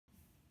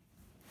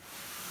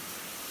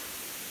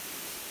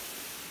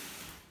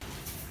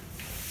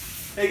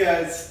Hey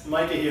guys,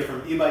 Micah here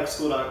from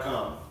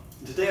EbikeSchool.com.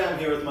 Today I'm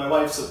here with my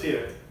wife,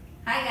 Sapir.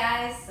 Hi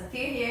guys,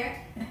 Sapir here.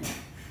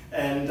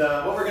 And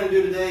what we're going to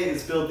do today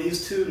is build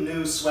these two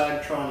new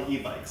Swagtron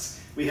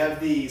e-bikes. We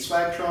have the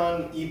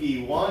Swagtron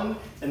EB-1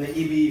 and the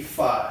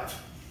EB-5.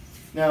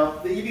 Now,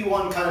 the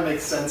EB-1 kind of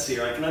makes sense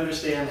here. I can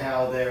understand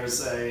how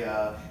there's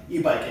a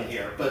e-bike in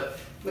here, but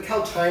look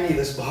how tiny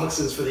this box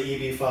is for the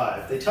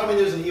EB-5. They tell me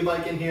there's an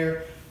e-bike in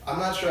here. I'm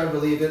not sure I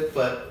believe it,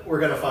 but we're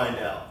going to find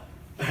out.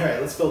 All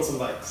right, let's build some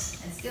bikes.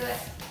 Let's do it.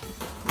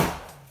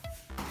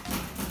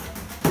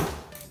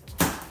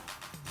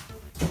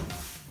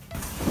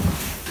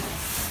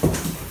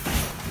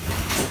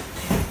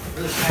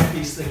 Really pack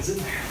these things in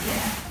there.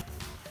 Yeah.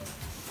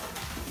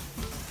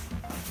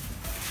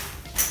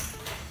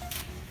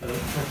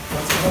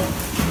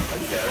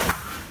 Okay.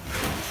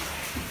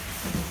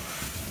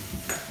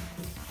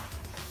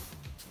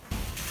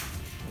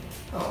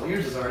 Oh,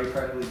 yours is already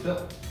practically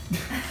built.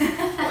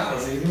 That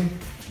was easy.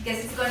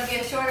 Guess it's going to be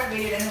a shorter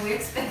video than we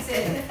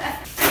expected.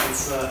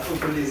 Let's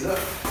open these up.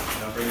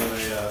 I'll bring in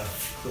a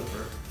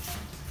clipper.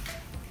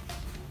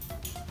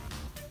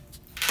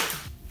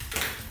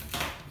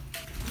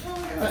 Oh,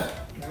 look at that.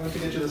 I went to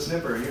get you the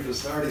snipper and you're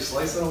just already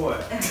slicing away.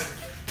 All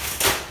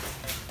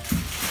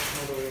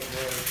the way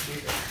there.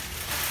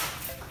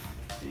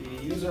 The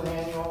user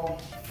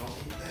manual. Don't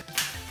need that.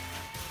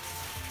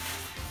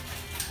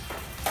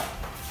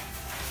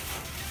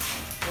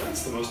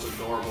 That's the most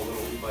adorable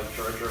little e-bike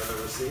charger I've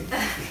ever seen.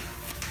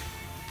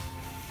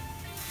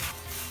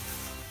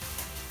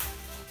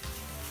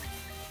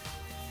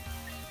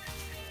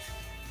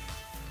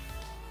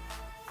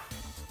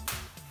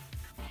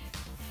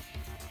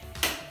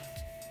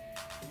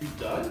 Are you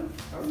done?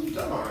 How are you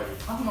done already?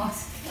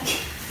 Almost.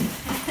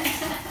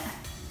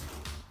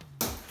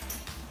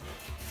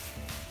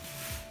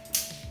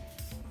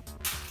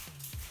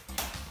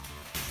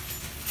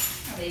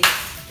 They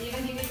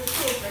even give you the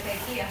tools like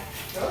IKEA.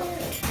 Oh,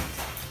 yeah.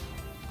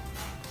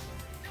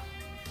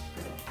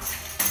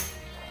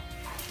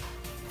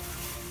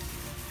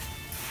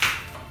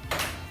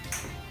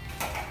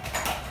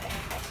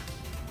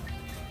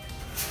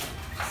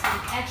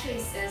 Actually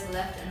it says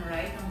left and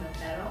right on the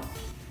pedal.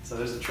 So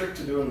there's a trick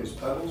to doing these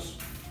pedals.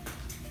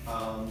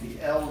 The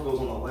L goes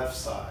on the left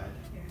side.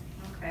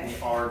 Okay. And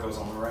the R goes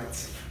on the right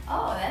side.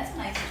 Oh, that's a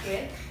nice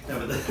trick. No,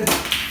 but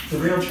the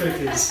real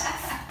trick is,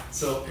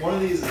 so one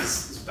of these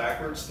is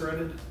backwards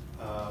threaded.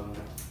 I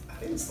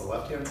think it's the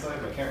left-hand side,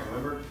 but I can't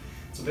remember.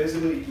 So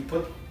basically, you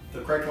put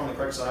the correct one on the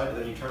correct side, and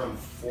then you turn them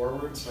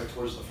forwards, like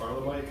towards the front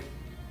of the bike,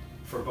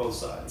 for both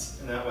sides.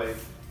 And that way,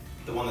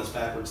 the one that's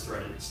backwards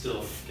threaded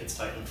still gets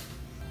tightened.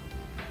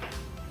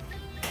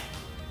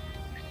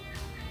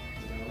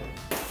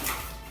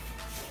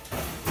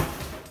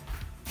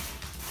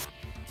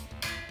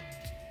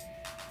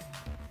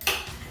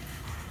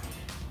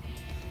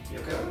 You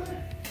okay over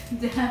there?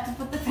 Do I have to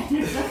put the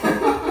fenders up?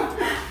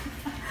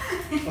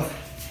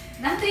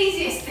 Not the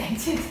easiest thing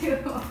to do.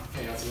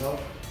 Hey, got some help?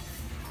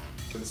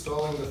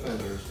 Installing the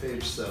fenders,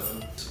 page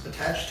 7.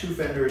 Attach two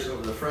fenders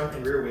over the front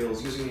and rear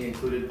wheels using the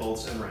included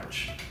bolts and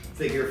wrench.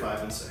 Figure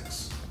 5 and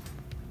 6.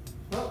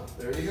 Well,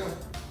 there you go.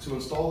 To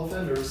install the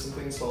fenders,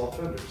 simply install the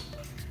fenders.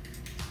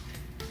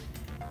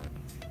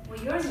 Well,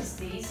 yours is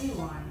the easy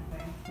one.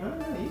 Okay? Oh,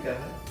 yeah, you got it.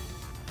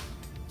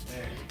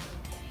 There you go.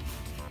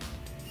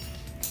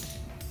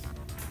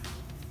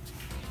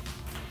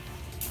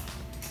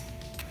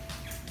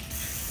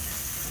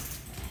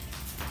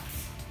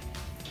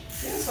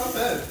 Yeah, it's not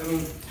bad. I mean,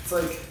 it's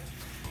like,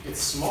 it's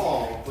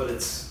small, but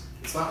it's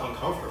not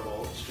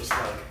uncomfortable. It's just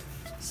like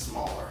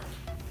smaller.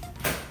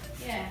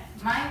 Yeah,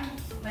 mine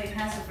like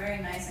has a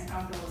very nice and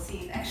comfortable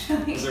seat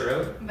actually. Is it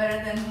really?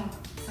 Better than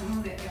some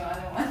of the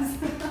other ones.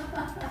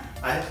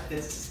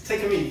 It's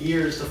taken me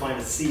years to find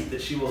a seat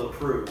that she will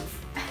approve.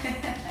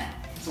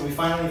 So we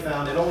finally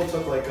found, it only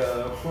took like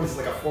a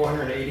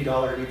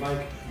 $480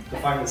 e-bike to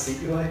find the seat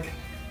you like.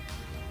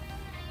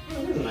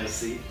 Oh, there's a nice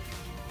seat.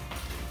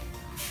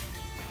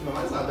 No,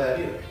 mine's not bad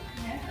either.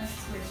 Yeah, let's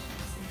switch.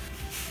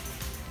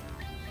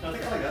 I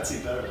think I like that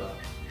seat better though.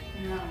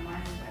 No,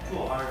 mine is It's a better.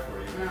 little higher for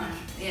you. No,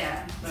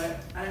 yeah,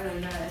 but other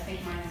than that, I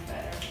think mine is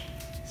better.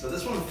 So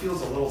this one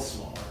feels a little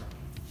smaller.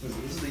 This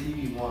is the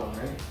EB-1,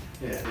 right?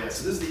 Yeah,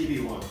 so this is the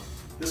EB-1.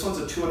 This one's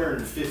a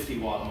 250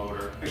 watt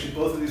motor. Actually,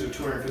 both of these are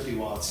 250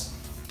 watts.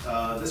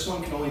 This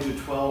one can only do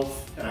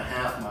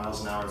 12.5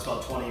 miles an hour. It's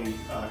about 20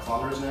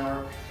 kilometers an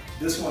hour.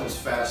 This one is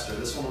faster.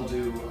 This one will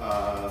do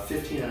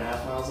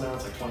 15.5 miles an hour.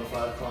 It's like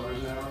 25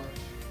 kilometers an hour.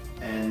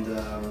 And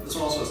this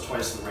one also has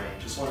twice the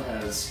range. This one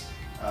has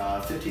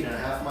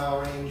 15.5 mile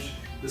range.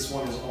 This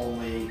one is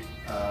only,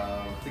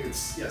 I think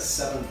it's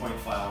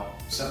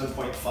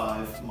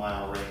 7.5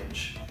 mile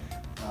range.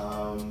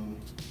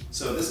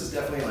 So this is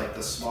definitely like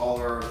the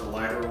smaller, the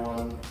lighter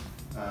one.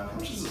 How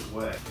much does this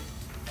weigh?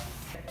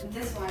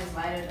 This one is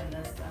lighter than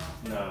this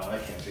though. No,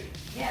 that can't be.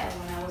 Yeah,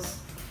 when I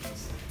was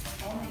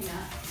holding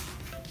that.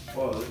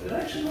 Whoa, it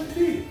actually might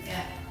be.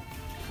 Yeah.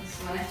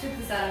 So when I took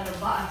this out of the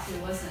box, it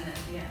wasn't,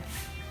 yeah.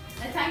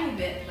 A tiny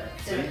bit, but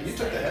So you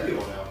took the heavy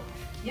one out.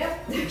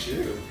 Yep. Look at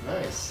you.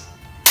 Nice.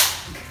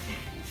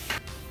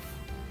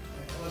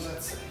 What does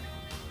that say?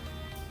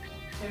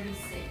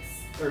 36.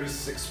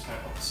 36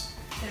 pounds.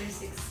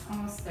 36,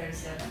 almost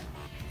 37.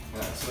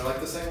 Yeah, so they're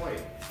like the same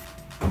weight.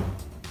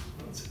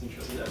 That's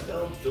interesting. That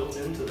belt built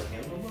into the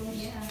handlebars?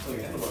 Yeah. Oh,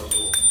 your handlebars are a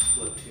little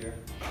flipped here.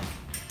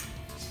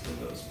 Spin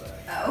those back.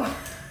 Oh.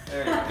 There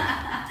you go.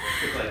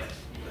 Look like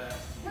that.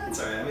 It's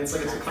alright. I mean, it's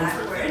like it's a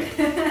comfort Backward.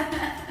 thing.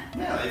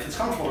 Yeah, if it's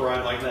comfortable to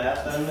ride like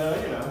that, then,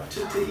 you know,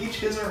 to each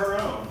his or her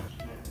own.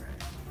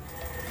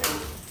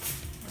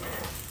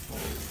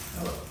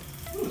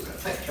 Ooh, it's got a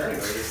tight turning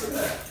radius. Look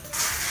at that.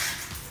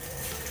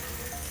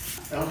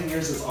 I don't think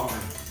yours is on.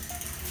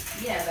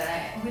 Yeah,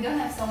 but we don't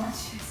have so much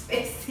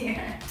space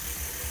here.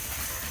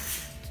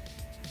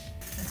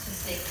 Let's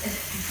just take this.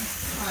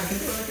 Oh, I can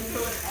do it, I can do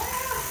it.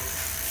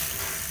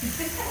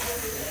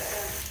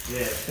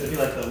 Yeah, it's gonna be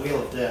like the wheel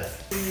of death.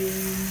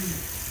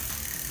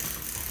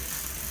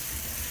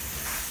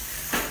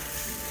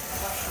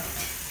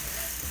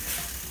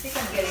 I think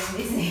I'm getting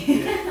dizzy.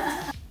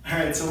 Yeah.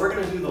 Alright, so we're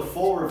going to do the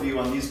full review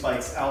on these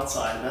bikes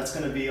outside, and that's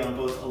going to be on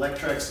both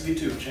Electrek's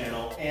YouTube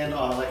channel and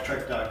on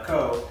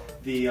electrek.co,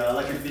 the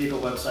electric vehicle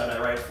website I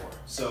write for.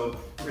 So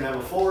we're going to have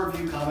a full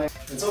review comment,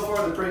 and so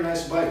far they're pretty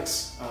nice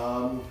bikes.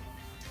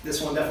 This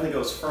one definitely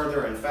goes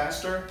further and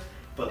faster,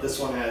 but this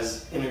one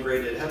has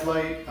integrated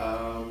headlight,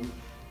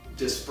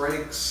 disc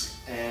brakes,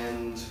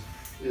 and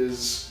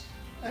is,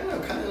 I don't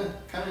know,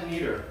 kind of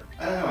neater.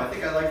 I don't know, I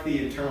think I like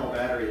the internal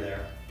battery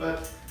there,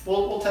 but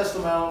we'll test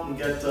them out and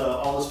get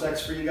all the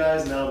specs for you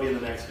guys, and that'll be in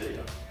the next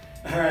video.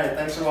 Alright,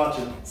 thanks for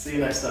watching. See you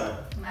next time.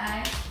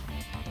 Bye.